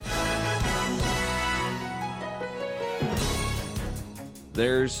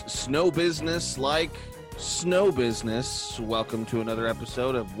There's snow business like snow business. Welcome to another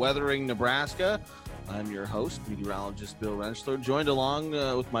episode of Weathering Nebraska. I'm your host, meteorologist Bill Rentschler, joined along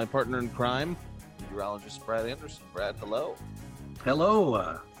with my partner in crime, meteorologist Brad Anderson. Brad, hello.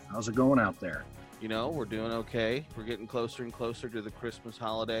 Hello. How's it going out there? You know, we're doing okay. We're getting closer and closer to the Christmas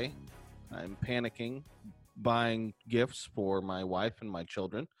holiday. I'm panicking, buying gifts for my wife and my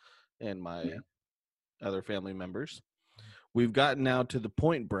children and my other family members. We've gotten now to the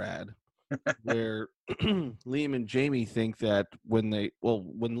point, Brad, where Liam and Jamie think that when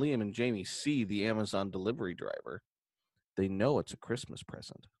Liam and Jamie see the Amazon delivery driver, they know it's a Christmas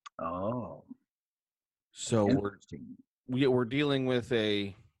present. Oh. So we're dealing with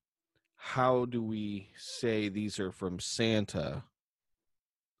how do we say these are from Santa,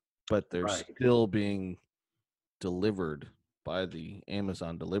 but they're still being delivered by the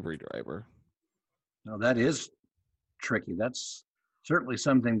Amazon delivery driver? No, that is tricky. That's certainly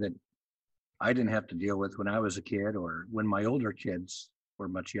something that I didn't have to deal with when I was a kid or when my older kids were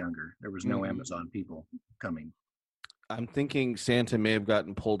much younger. There was no Amazon people coming. I'm thinking Santa may have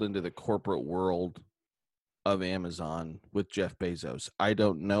gotten pulled into the corporate world of Amazon with Jeff Bezos. I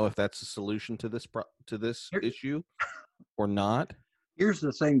don't know if that's a solution to this issue or not. Here's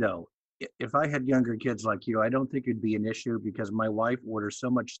the thing, though. If I had younger kids like you, I don't think it'd be an issue because my wife orders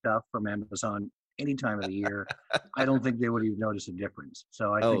so much stuff from Amazon any time of the year. I don't think they would even notice a difference.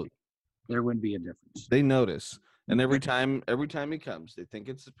 So I think there wouldn't be a difference. They notice. And every time he comes, they think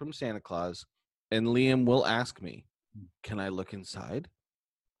it's from Santa Claus. And Liam will ask me, "Can I look inside?"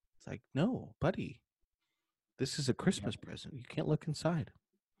 It's like, "No, buddy. This is a Christmas present. You can't look inside."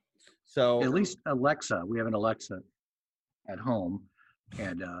 So at least Alexa, we have an Alexa at home.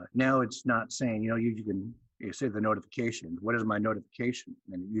 And now it's not saying, you can say the notification. What is my notification?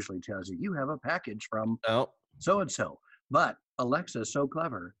 And it usually tells you, you have a package from so-and-so. But Alexa is so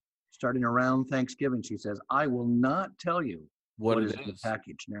clever. Starting around Thanksgiving, she says, I will not tell you what is the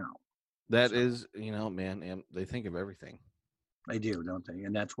package now. That is, man, they think of everything. They do, don't they?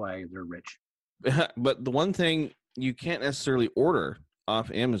 And that's why they're rich. But the one thing you can't necessarily order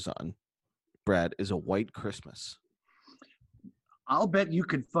off Amazon, Brad, is a white Christmas. I'll bet you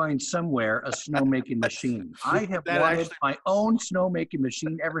could find somewhere a snowmaking machine. I have wanted my own snowmaking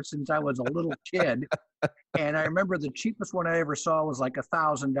machine ever since I was a little kid. And I remember the cheapest one I ever saw was like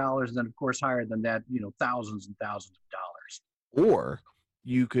 $1,000. And then, of course, higher than that, thousands and thousands of dollars. Or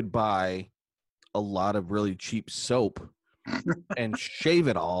you could buy a lot of really cheap soap and shave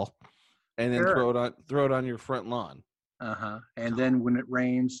it all and then throw it on your front lawn. And then when it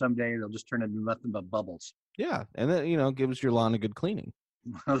rains someday, they'll just turn it into nothing but bubbles. Yeah, and then gives your lawn a good cleaning.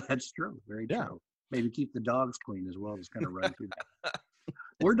 Well, that's true. Very true. Maybe keep the dogs clean as well. Just kind of run through that.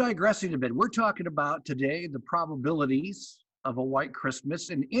 We're digressing a bit. We're talking about today the probabilities of a white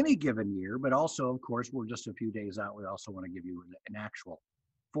Christmas in any given year, but also, of course, we're just a few days out. We also want to give you an actual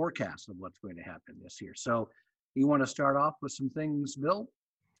forecast of what's going to happen this year. So you want to start off with some things, Bill?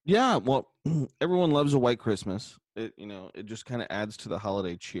 Yeah, well, everyone loves a white Christmas. It just kind of adds to the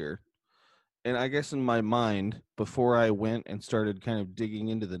holiday cheer. And I guess in my mind, before I went and started kind of digging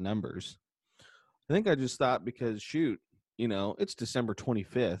into the numbers, I think I just thought because, it's December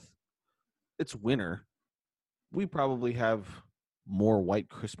 25th. It's winter. We probably have more white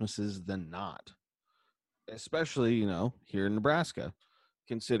Christmases than not, especially, here in Nebraska,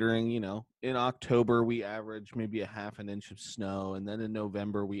 considering, in October, we average maybe a half an inch of snow. And then in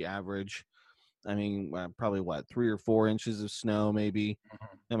November, we average probably 3 or 4 inches of snow, maybe.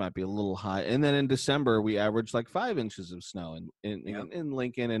 That might be a little high. And then in December, we average like 5 inches of snow in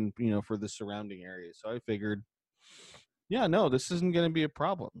Lincoln and, for the surrounding areas. So I figured, this isn't going to be a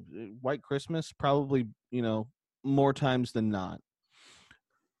problem. White Christmas, probably, more times than not.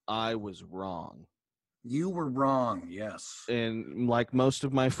 I was wrong. You were wrong, yes. And like most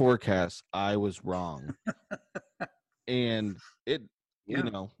of my forecasts, I was wrong. And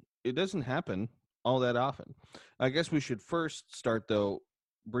it doesn't happen all that often. I guess we should first start, though,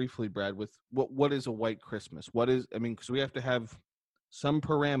 briefly, Brad, with what is a white Christmas? Because we have to have some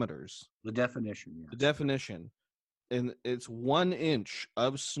parameters. The definition, yes. The definition. And it's 1 inch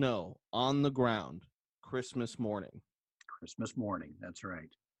of snow on the ground Christmas morning. Christmas morning, that's right.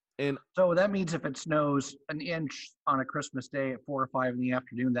 And so that means if it snows an inch on a Christmas day at 4 or 5 in the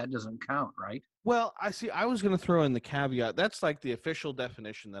afternoon, that doesn't count, right? Well, I was going to throw in the caveat. That's like the official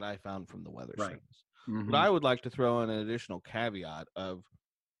definition that I found from the Weather Service. But I would like to throw in an additional caveat of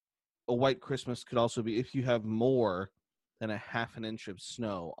a white Christmas could also be if you have more than a half an inch of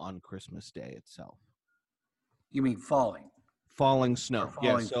snow on Christmas Day itself. You mean falling? Falling snow.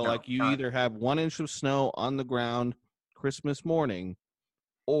 Yeah, so like you either have 1 inch of snow on the ground Christmas morning,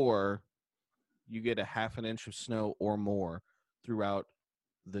 or you get a half an inch of snow or more throughout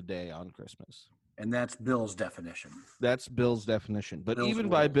the day on Christmas. And that's Bill's definition. That's Bill's definition. But Bill's even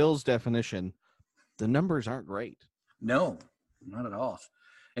by world. Bill's definition, the numbers aren't great. No, not at all.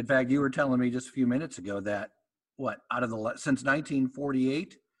 In fact, you were telling me just a few minutes ago that since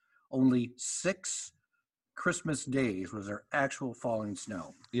 1948, only 6 Christmas days was there actual falling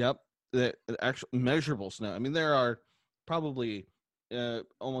snow. Yep, the actual measurable snow. I mean, there are probably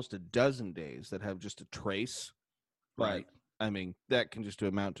almost a dozen days that have just a trace, but Right. I mean, that can just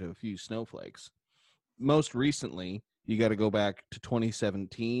amount to a few snowflakes. Most recently, you got to go back to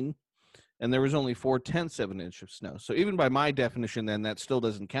 2017, and there was only 4/10 of an inch of snow. So even by my definition, then that still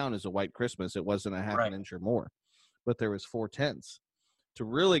doesn't count as a white Christmas. It wasn't a half Right. an inch or more, but there was 4/10. To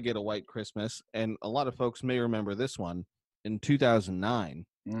really get a white Christmas, and a lot of folks may remember this one, in 2009,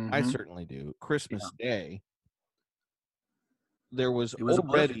 I Mhm. certainly do, Christmas Day, there was It was a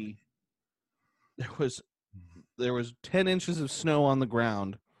blizzard. already, there was 10 inches of snow on the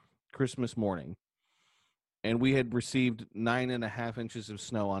ground Christmas morning, and we had received 9.5 inches of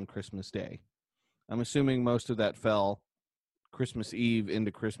snow on Christmas Day. I'm assuming most of that fell Christmas Eve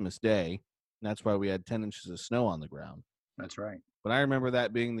into Christmas Day, and that's why we had 10 inches of snow on the ground. That's right. But I remember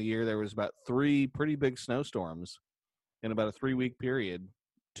that being the year there was about 3 pretty big snowstorms in about a 3-week period,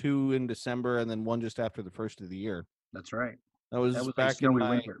 2 in December and then 1 just after the first of the year. That's right. That was a back in snowy my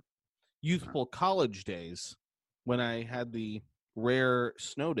winter. youthful college days when I had the rare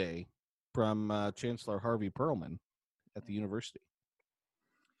snow day from Chancellor Harvey Perlman at the university.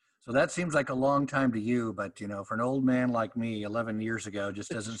 So that seems like a long time to you, but for an old man like me, 11 years ago just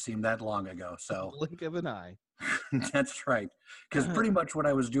doesn't seem that long ago. So Blink of an eye. that's right. Because pretty much what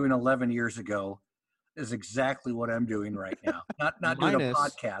I was doing 11 years ago is exactly what I'm doing right now. Not doing a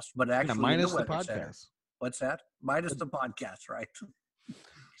podcast, but actually minus in the the Weather Center. podcast. What's that? Minus the podcast, right?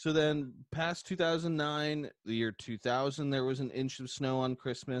 So then past 2009, the year 2000, there was an inch of snow on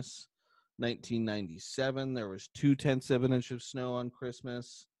Christmas. 1997, there was 2/10 of an inch of snow on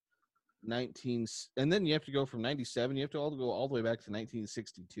Christmas. And then you have to go from 97, you have to go all the way back to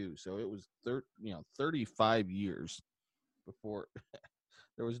 1962. So it was 35 years before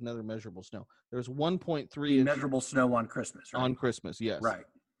there was another measurable snow. There was 1.3 measurable snow on Christmas, right? On Christmas, yes. Right.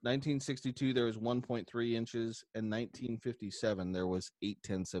 1962, there was 1.3 inches, and 1957, there was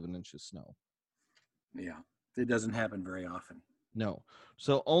 8/10 of an inch of snow. Yeah, it doesn't happen very often. No.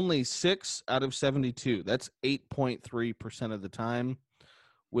 So only 6 out of 72. That's 8.3% of the time,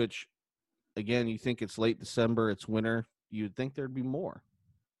 which, again, you think it's late December, it's winter. You'd think there'd be more.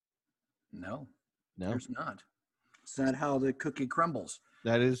 No, there's not. It's not how the cookie crumbles.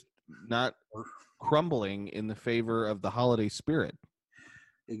 That is not crumbling in the favor of the holiday spirit.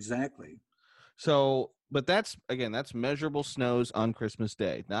 Exactly. So, but that's measurable snows on Christmas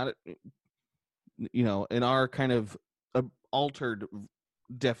Day. Not, in our kind of altered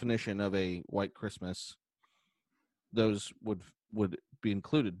definition of a white Christmas, those would be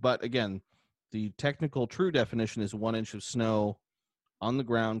included. But again, the technical true definition is 1 inch of snow on the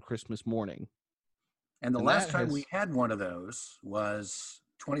ground Christmas morning. And the last time we had one of those was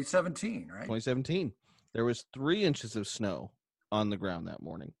 2017, right? 2017. There was 3 inches of snow on the ground that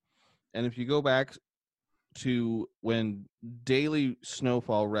morning. And if you go back to when daily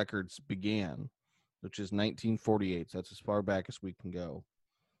snowfall records began, which is 1948, so that's as far back as we can go,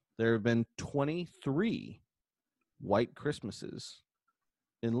 there have been 23 white Christmases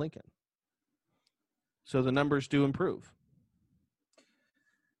in Lincoln. So the numbers do improve.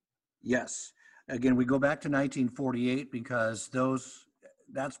 Yes. Again, we go back to 1948 because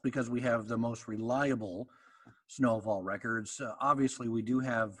that's because we have the most reliable snowfall records. Obviously, we do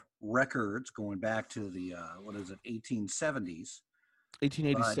have records going back to the 1870s.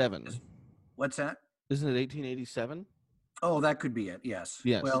 1887. What's that? Isn't it 1887? Oh, that could be it. Yes.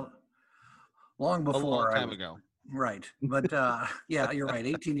 Yes. Well, long before. A long time ago. Right. But yeah, you're right.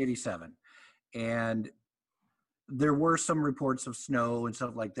 1887. And there were some reports of snow and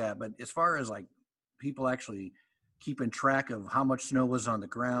stuff like that. But as far as like people actually keeping track of how much snow was on the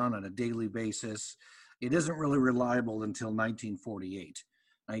ground on a daily basis, it isn't really reliable until 1948,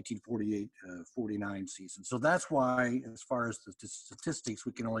 49 season. So that's why, as far as the statistics,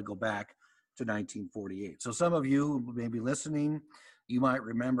 we can only go back to 1948. So some of you who may be listening, you might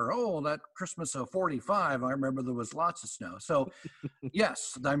remember, oh, that Christmas of 45, I remember there was lots of snow. So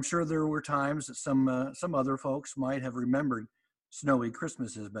yes, I'm sure there were times that some other folks might have remembered snowy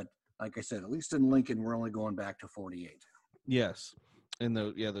Christmases, but like I said, at least in Lincoln, we're only going back to 48. Yes. And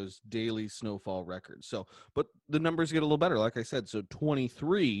those daily snowfall records. So, but the numbers get a little better. Like I said, so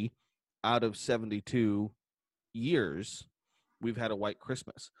 23 out of 72 years, we've had a white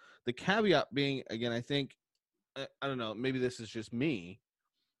Christmas. The caveat being, again, I think, I don't know, maybe this is just me.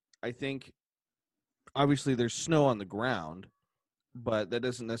 I think obviously there's snow on the ground, but that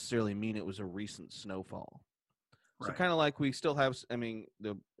doesn't necessarily mean it was a recent snowfall. So Right. kind of like we still have, I mean,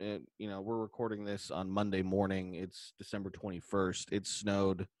 we're recording this on Monday morning. It's December 21st. It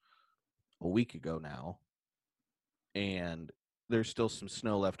snowed a week ago now, and there's still some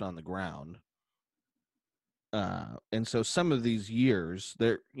snow left on the ground. And so some of these years,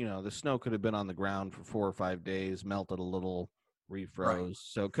 the snow could have been on the ground for 4 or 5 days, melted a little, refroze. Right.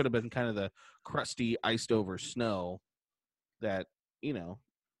 So it could have been kind of the crusty, iced over snow that,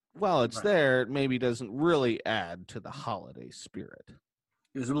 while it's Right. there, it maybe doesn't really add to the holiday spirit.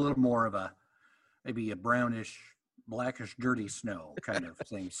 It was a little more of maybe a brownish, blackish, dirty snow kind of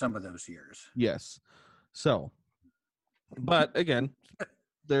thing some of those years. Yes. So, but again,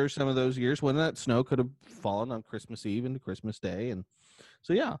 there's some of those years when that snow could have fallen on Christmas Eve into Christmas Day. And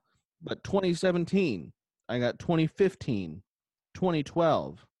so, yeah, but 2017, I got 2015,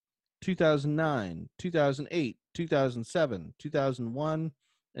 2012, 2009, 2008, 2007, 2001,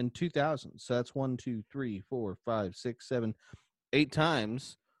 and 2000. So that's 1, 2, 3, 4, 5, 6, 7, 8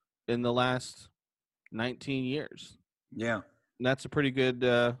 times in the last 19 years. Yeah. And that's a pretty good,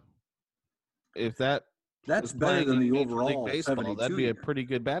 if that that's better than the overall baseball, that'd be a pretty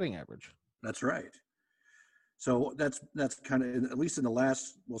good batting average. That's right. So that's kind of, at least in the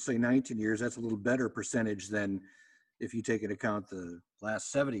last, we'll say 19 years, that's a little better percentage than if you take into account the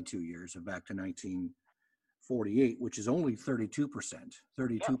last 72 years of back to 1948, which is only 32%.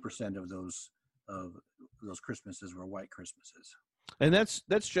 32% of those Christmases were white Christmases. And that's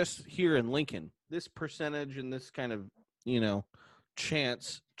just here in Lincoln. This percentage and this kind of,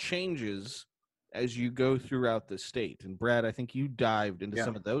 chance changes as you go throughout the state. And Brad, I think you dived into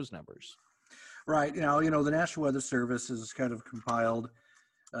some of those numbers. Right. The National Weather Service has kind of compiled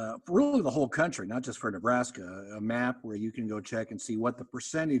for really the whole country, not just for Nebraska, a map where you can go check and see what the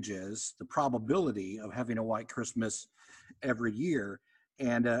percentage is, the probability of having a white Christmas every year.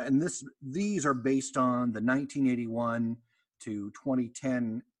 And these are based on the 1981 to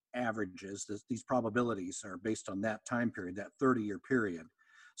 2010 averages. These probabilities are based on that time period, that 30-year period.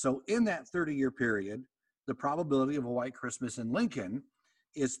 So in that 30-year period, the probability of a white Christmas in Lincoln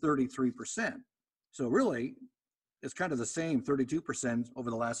is 33%. So really, it's kind of the same, 32% over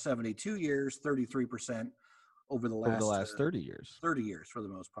the last 72 years, 33% over the last 30 years. 30 years for the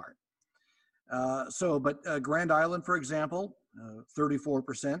most part. But Grand Island, for example,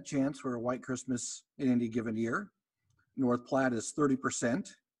 34% chance for a white Christmas in any given year. North Platte is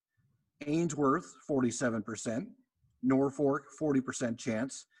 30%. Ainsworth, 47%. Norfolk, 40%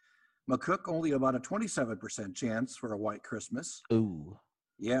 chance. McCook, only about a 27% chance for a white Christmas. Ooh.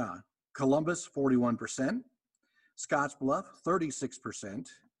 Yeah. Columbus, 41%. Scottsbluff, 36%.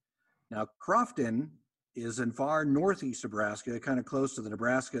 Now, Crofton is in far northeast Nebraska, kind of close to the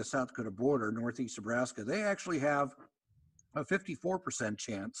Nebraska-South Dakota border, northeast Nebraska. They actually have a 54%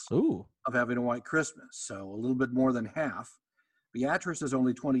 chance of having a white Christmas, so a little bit more than half. Beatrice is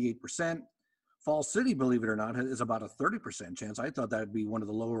only 28%. Falls City, believe it or not, is about a 30% chance. I thought that would be one of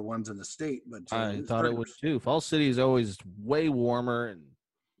the lower ones in the state, but I thought it was too. Falls City is always way warmer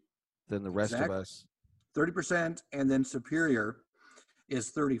than the rest of us. 30%, and then Superior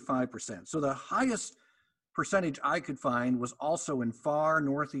is 35%. So the highest percentage I could find was also in far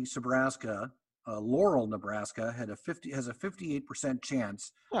northeast Nebraska. Laurel, Nebraska, has a 58%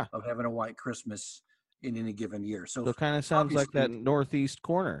 chance of having a white Christmas in any given year. So it kind of sounds like that northeast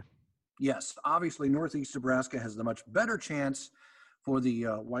corner. Yes, obviously Northeast Nebraska has the much better chance for the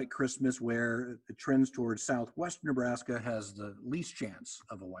white Christmas, where it trends towards Southwest Nebraska has the least chance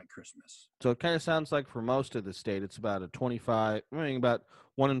of a white Christmas. So it kind of sounds like for most of the state, it's about about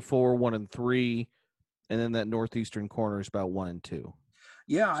 1 in 4, 1 in 3, and then that northeastern corner is about 1 in 2.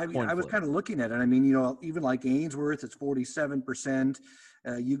 Yeah, I was kind of looking at it. I mean, even like Ainsworth, it's 47%.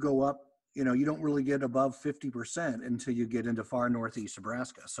 You go up, you don't really get above 50% until you get into far northeast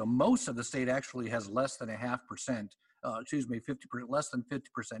Nebraska. So most of the state actually has less than 50%, less than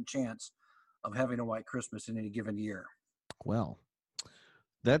 50% chance of having a white Christmas in any given year. Well,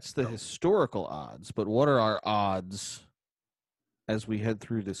 that's the historical odds, but what are our odds as we head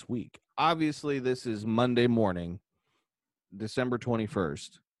through this week? Obviously, this is Monday morning, December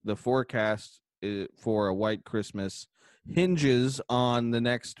 21st. The forecast for a white Christmas hinges on the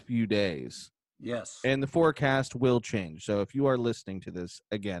next few days. Yes. And the forecast will change. So if you are listening to this,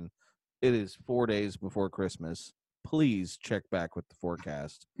 again, it is 4 days before Christmas. Please check back with the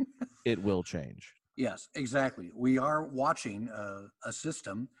forecast. It will change. Yes, exactly. We are watching a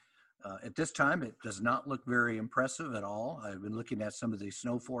system At this time, it does not look very impressive at all. I've been looking at some of the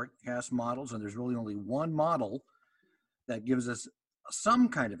snow forecast models, and there's really only one model that gives us some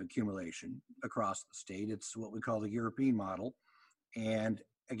kind of accumulation across the state. It's what we call the European model. And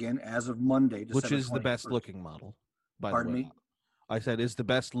again, as of Monday, December which is the 21st, best looking model, by Pardon the way. me? I said is the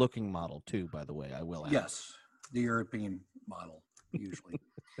best looking model too, by the way. I will add. Yes, the European model, usually.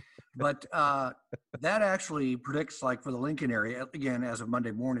 But that actually predicts, like for the Lincoln area, again, as of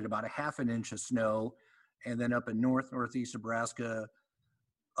Monday morning, about a half an inch of snow. And then up in northeast Nebraska,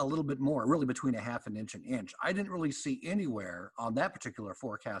 a little bit more, really between a half an inch and inch. I didn't really see anywhere on that particular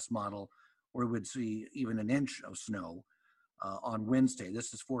forecast model where we would see even an inch of snow on Wednesday.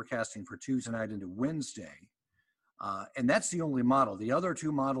 This is forecasting for Tuesday night into Wednesday. And that's the only model. The other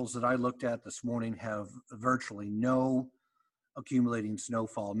two models that I looked at this morning have virtually no accumulating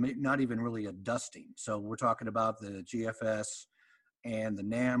snowfall, not even really a dusting. So we're talking about the GFS and the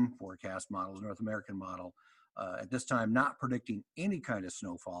NAM forecast models, North American model, at this time not predicting any kind of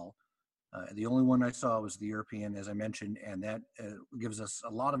snowfall. The only one I saw was the European, as I mentioned, and that gives us,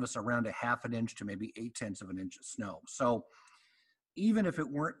 a lot of us, around a half an inch to maybe 0.8 of an inch of snow. So even if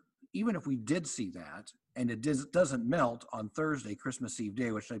we did see that, and it doesn't melt on Thursday, Christmas Eve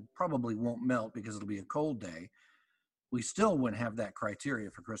day, which they probably won't melt because it'll be a cold day, we still wouldn't have that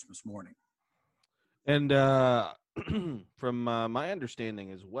criteria for Christmas morning. And from my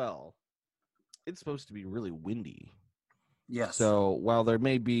understanding as well, it's supposed to be really windy. Yes. So while there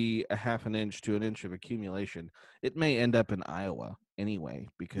may be a half an inch to an inch of accumulation, it may end up in Iowa anyway,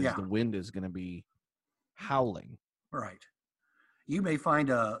 because the wind is going to be howling. Right. You may find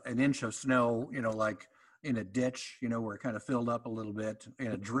an inch of snow, like in a ditch, where it kind of filled up a little bit in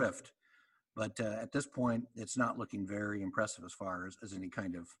a drift. But at this point, it's not looking very impressive as far as any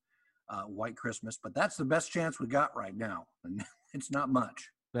kind of white Christmas. But that's the best chance we got right now. And it's not much.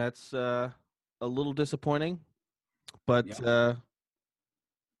 That's a little disappointing. But,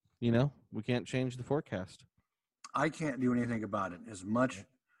 we can't change the forecast. I can't do anything about it. As much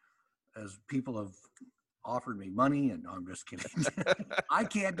as people have offered me money, and no, I'm just kidding. I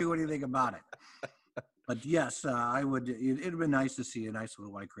can't do anything about it. But yes, I would. It'd been nice to see a nice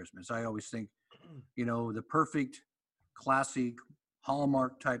little white Christmas. I always think, the perfect, classic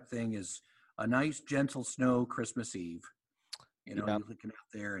Hallmark type thing is a nice, gentle snow Christmas Eve. You're looking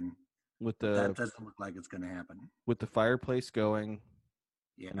out there, and that doesn't look like it's going to happen. With the fireplace going,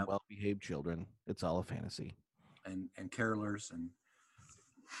 and well-behaved children, it's all a fantasy. And carolers and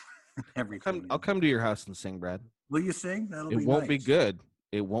everything. I'll come to your house and sing, Brad. Will you sing? It won't be good.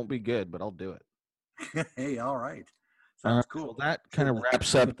 It won't be good, but I'll do it. Hey, all right. Sounds cool. Well, that kind of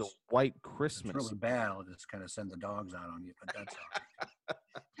wraps up the white Christmas. It's really bad. I'll just kind of send the dogs out on you, but that's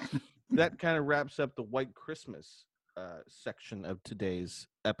all right. That kind of wraps up the white Christmas section of today's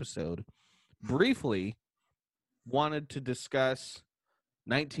episode. Briefly, wanted to discuss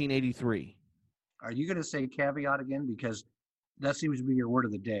 1983. Are you going to say caveat again? Because that seems to be your word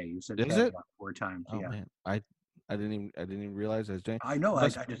of the day. You said Is caveat it? 4 times. Oh, man. I didn't even realize I was doing. I know.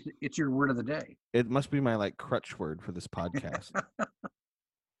 It's your word of the day. It must be my crutch word for this podcast.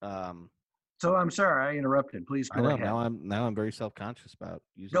 So I'm sorry I interrupted. Please go ahead. Now I'm very self-conscious about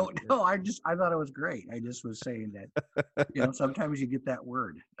using. No. I thought it was great. I just was saying that sometimes you get that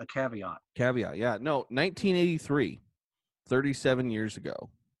word, a caveat. Caveat, yeah. No, 1983, 37 years ago,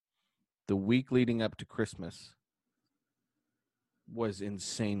 the week leading up to Christmas was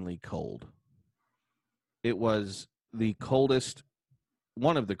insanely cold. It was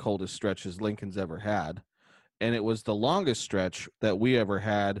one of the coldest stretches Lincoln's ever had, and it was the longest stretch that we ever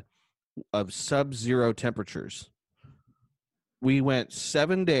had of sub-zero temperatures. We went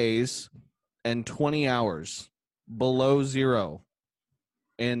 7 days and 20 hours below zero,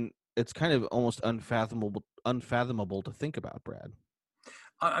 and it's kind of almost unfathomable to think about, Brad.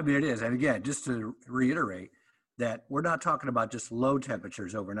 I mean, it is. And again, just to reiterate, that we're not talking about just low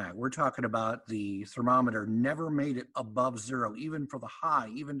temperatures overnight. We're talking about the thermometer never made it above zero, even for the high,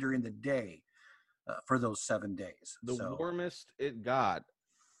 even during the day, for those 7 days. The warmest it got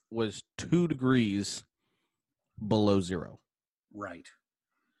was 2 degrees below zero. Right.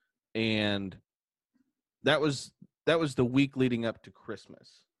 And that was the week leading up to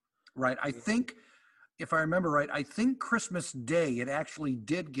Christmas. Right. I think, if I remember right, Christmas Day, it actually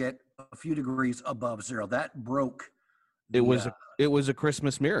did get a few degrees above zero. That broke. It was a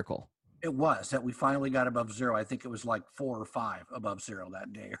Christmas miracle. It was that we finally got above zero. I think it was like 4 or 5 above zero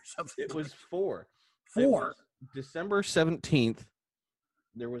that day or something. It was 4. 4. December 17th,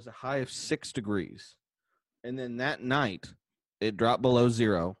 there was a high of 6 degrees. And then that night, it dropped below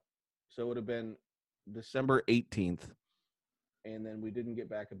zero. So it would have been December 18th. and then we didn't get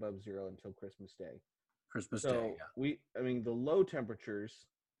back above 0 until Christmas Day. Christmas Day. Yeah. The low temperatures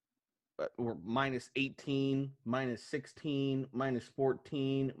were minus 18, minus 16, minus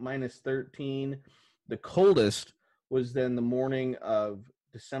 14, minus 13. The coldest was then the morning of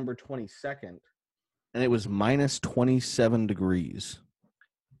December 22nd, and it was minus 27 degrees.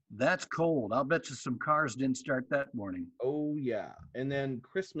 That's cold. I'll bet you some cars didn't start that morning. Oh, yeah. And then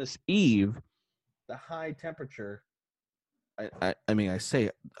Christmas Eve, the high temperature, I say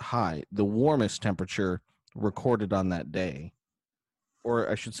high, the warmest temperature recorded on that day, or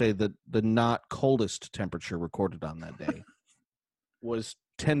I should say the not coldest temperature recorded on that day, was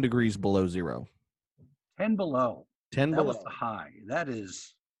 10 degrees below 0. 10 below. 10 that below. was the high. That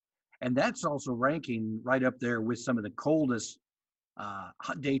is, and that's also ranking right up there with some of the coldest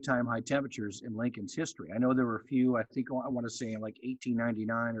daytime high temperatures in Lincoln's history. I know there were a few, I want to say in like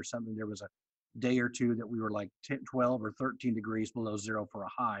 1899 or something, there was a day or two that we were like 10, 12 or 13 degrees below 0 for a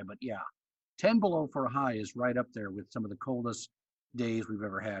high. But yeah, 10 below for a high is right up there with some of the coldest days we've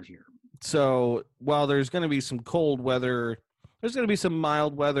ever had here. So while there's going to be some cold weather, there's going to be some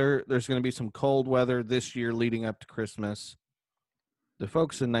mild weather, there's going to be some cold weather this year leading up to Christmas. The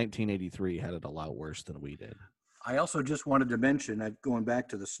folks in 1983 had it a lot worse than we did. I also just wanted to mention that going back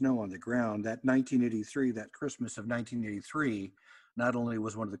to the snow on the ground, that 1983, that Christmas of 1983, not only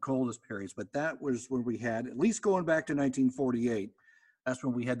was one of the coldest periods, but that was when we had, at least going back to 1948, that's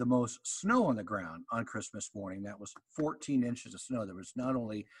when we had the most snow on the ground on Christmas morning. That was 14 inches of snow. There was not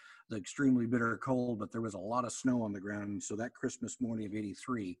only the extremely bitter cold, but there was a lot of snow on the ground. And so that Christmas morning of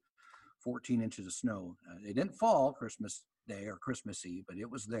 83, 14 inches of snow. It didn't fall Christmas Day or Christmas Eve, but it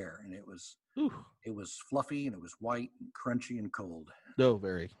was there, and it was fluffy, and it was white and crunchy and cold. Oh,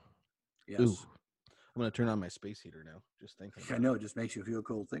 very. Yes. Ooh. I'm going to turn on my space heater now. Just thinking. I know, it just makes you feel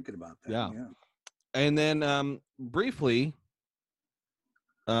cold thinking about that. Yeah. And then briefly,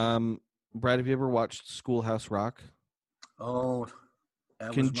 Brad, have you ever watched Schoolhouse Rock? Oh,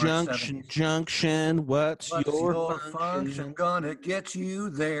 that Conjunction, junction. What's your function? Gonna get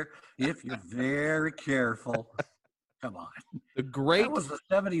you there if you're very careful. Come on. That was the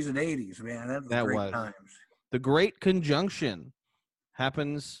 70s and 80s, man. That was great times. The Great Conjunction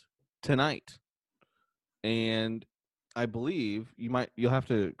happens tonight. And I believe you'll have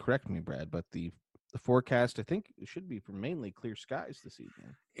to correct me, Brad, but the forecast, I think, it should be for mainly clear skies this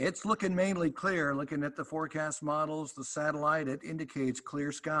evening. It's looking mainly clear. Looking at the forecast models, the satellite, it indicates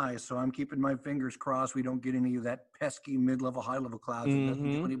clear skies. So I'm keeping my fingers crossed we don't get any of that pesky mid-level, high-level clouds. It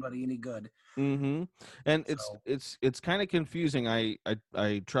doesn't do anybody any good. Mm-hmm. And it's kind of confusing. I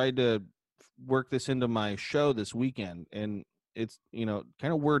tried to work this into my show this weekend, and it's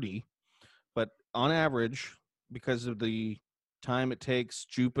kind of wordy, but on average, because of the time it takes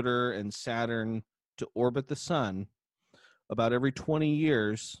Jupiter and Saturn to orbit the sun, about every 20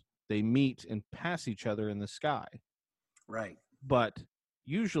 years, they meet and pass each other in the sky. Right. But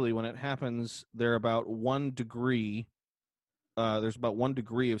usually when it happens, they're about 1 degree. There's about 1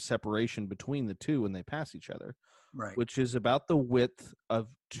 degree of separation between the two when they pass each other. Right. Which is about the width of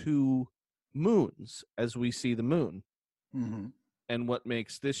 2 moons as we see the moon. Mm-hmm. And what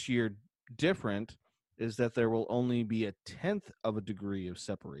makes this year different is that there will only be 1/10 of a degree of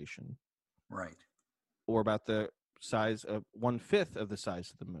separation. Right. Or about the size of 1/5 of the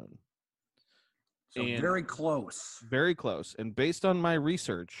size of the moon. So very close. Very close. And based on my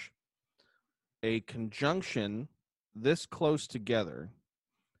research, a conjunction this close together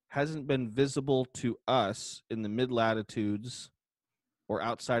hasn't been visible to us in the mid-latitudes or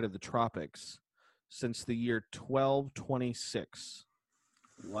outside of the tropics since the year 1226.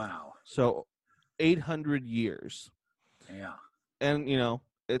 Wow. So 800 years. Yeah. And,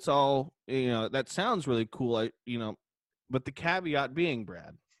 it's all, that sounds really cool, but the caveat being,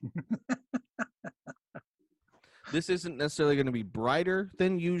 Brad, this isn't necessarily going to be brighter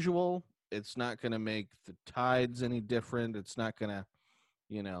than usual. It's not going to make the tides any different. It's not going to,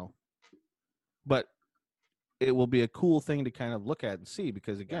 but it will be a cool thing to kind of look at and see,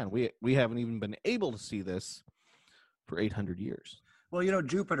 because again, we haven't even been able to see this for 800 years. Well,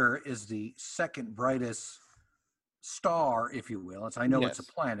 Jupiter is the second brightest star, if you will. I know it's a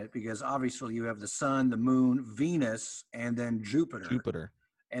planet because obviously you have the sun, the moon, Venus, and then Jupiter.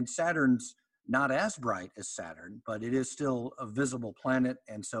 And Saturn's not as bright as Saturn, but it is still a visible planet.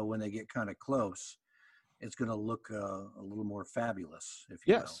 And so when they get kind of close, it's going to look a little more fabulous, if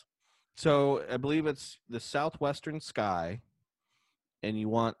you will. So I believe it's the southwestern sky, and you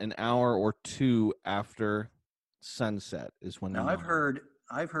want an hour or 2 after sunset is when. Now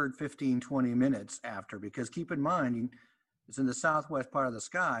I've heard 15, 20 minutes after, because keep in mind, it's in the southwest part of the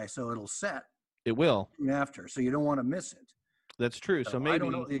sky, so it'll set. It will. After, so you don't want to miss it. That's true. So maybe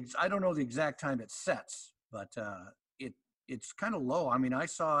I don't know the exact time it sets, but it's kind of low. I mean, I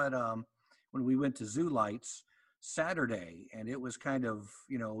saw it when we went to Zoo Lights Saturday, and it was kind of,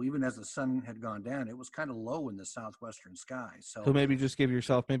 even as the sun had gone down, it was kind of low in the southwestern sky. So maybe just give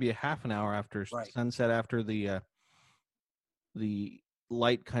yourself maybe a half an hour after sunset, after the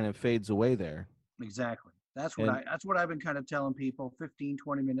light kind of fades away there. Exactly. That's what I've been kind of telling people. 15,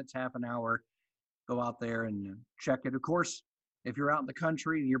 20 minutes, half an hour, go out there and check it. Of course, if you're out in the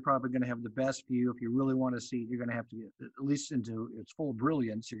country, you're probably going to have the best view. If you really want to see, you're going to have to get at least into its full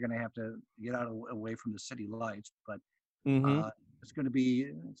brilliance. You're going to have to get away from the city lights. But it's going to be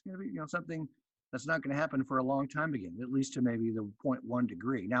something that's not going to happen for a long time again, at least to maybe the 0.1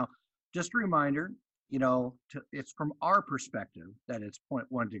 degree. Now, just a reminder, it's from our perspective that it's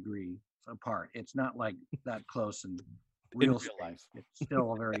 0.1 degree apart. It's not like that close in real life. It's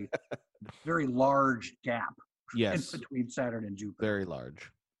still a very, very large gap. Yes. Between Saturn and Jupiter. Very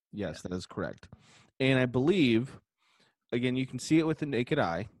large. Yes, that is correct. And I believe, again, you can see it with the naked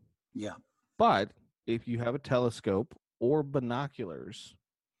eye. Yeah. But if you have a telescope or binoculars,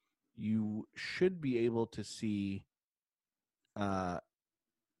 you should be able to see, I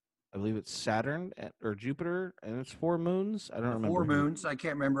believe it's Saturn or Jupiter and its 4 moons. I don't remember. 4 moons. I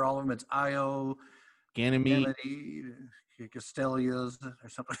can't remember all of them. It's Io, Ganymede, Castellius, or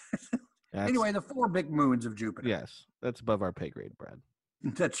something. Anyway, the 4 big moons of Jupiter. Yes, that's above our pay grade, Brad.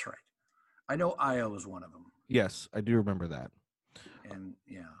 That's right. I know Io is one of them. Yes, I do remember that. And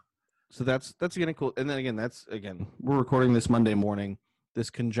so that's again cool. And then we're recording this Monday morning. This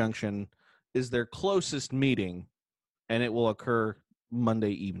conjunction is their closest meeting, and it will occur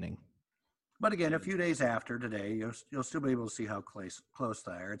Monday evening. But again, a few days after today, you'll still be able to see how close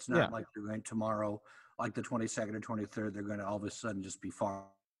they are. It's not like they're going tomorrow, like the 22nd or 23rd. They're going to all of a sudden just be far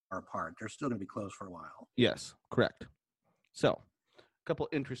apart. They're still going to be close for a while. Yes, correct. So, a couple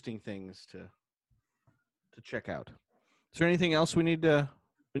interesting things to check out. Is there anything else we need to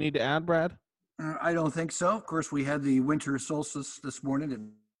add, Brad? I don't think so. Of course, we had the winter solstice this morning at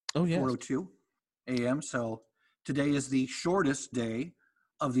 4:02 a.m. So today is the shortest day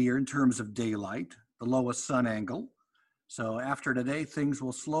of the year in terms of daylight, the lowest sun angle. So after today, things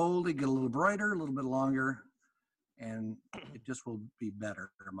will slowly get a little brighter, a little bit longer, and it just will be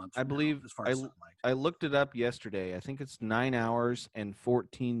better a month. I believe as far as sunlight. I looked it up yesterday. I think it's 9 hours and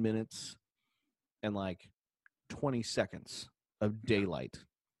 14 minutes and like 20 seconds of daylight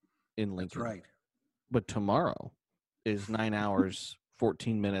in Lincoln. That's right. But tomorrow is 9 hours,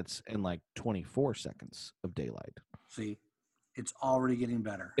 14 minutes and like 24 seconds of daylight. See, it's already getting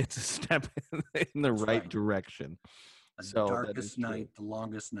better. It's a step in the right direction. The darkest night, the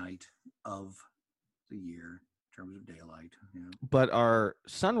longest night of the year. Terms of daylight. But our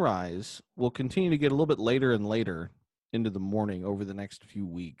sunrise will continue to get a little bit later and later into the morning over the next few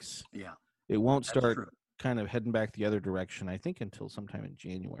weeks. Yeah. It won't start kind of heading back the other direction, I think, until sometime in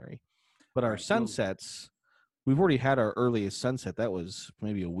January. But our sunsets, we've already had our earliest sunset. That was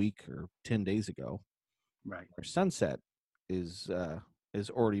maybe a week or 10 days ago. Right. Our sunset is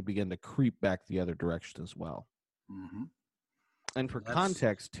already begun to creep back the other direction as well. Mm-hmm. And for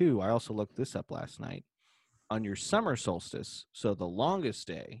context, too, I also looked this up last night. On your summer solstice, so the longest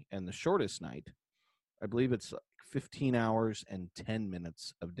day and the shortest night, I believe it's 15 hours and 10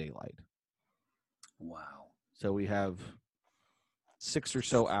 minutes of daylight. Wow. So we have 6 or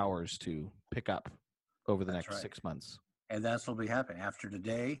so hours to pick up over the next 6 months. And that's what will be happening. After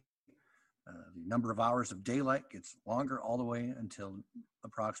today, the number of hours of daylight gets longer all the way until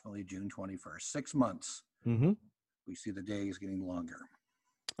approximately June 21st. 6 months. Mm-hmm. We see the days getting longer.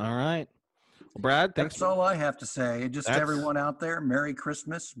 All right. Well, Brad, thanks. That's all I have to say. Just everyone out there, Merry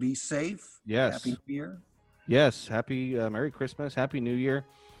Christmas. Be safe. Yes. Happy New Year. Yes. Happy Merry Christmas. Happy New Year.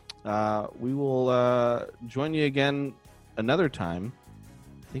 We will join you again another time.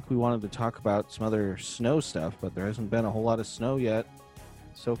 I think we wanted to talk about some other snow stuff, but there hasn't been a whole lot of snow yet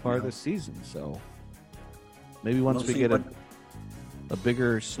so far this season. So maybe once we get a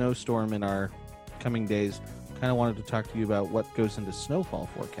bigger snowstorm in our coming days, kind of wanted to talk to you about what goes into snowfall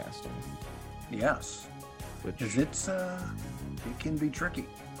forecasting. Yes, because it can be tricky.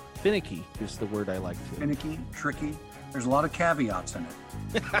 Finicky is the word I like to. Finicky, tricky. There's a lot of caveats in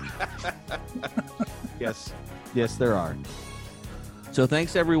it. Yes, there are. So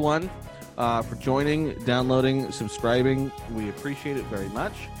thanks everyone for joining, downloading, subscribing. We appreciate it very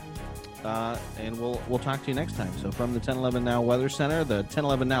much. And we'll talk to you next time. So from the 1011 Now Weather Center, the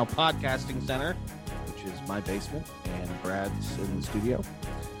 1011 Now Podcasting Center, which is my basement, and Brad's in the studio.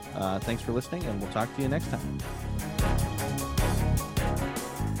 Thanks for listening, and we'll talk to you next time.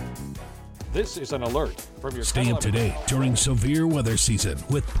 This is an alert from your Stay up to date during severe weather season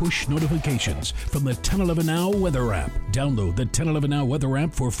with push notifications from the 1011 Now Weather app. Download the 1011 Now Weather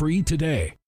app for free today.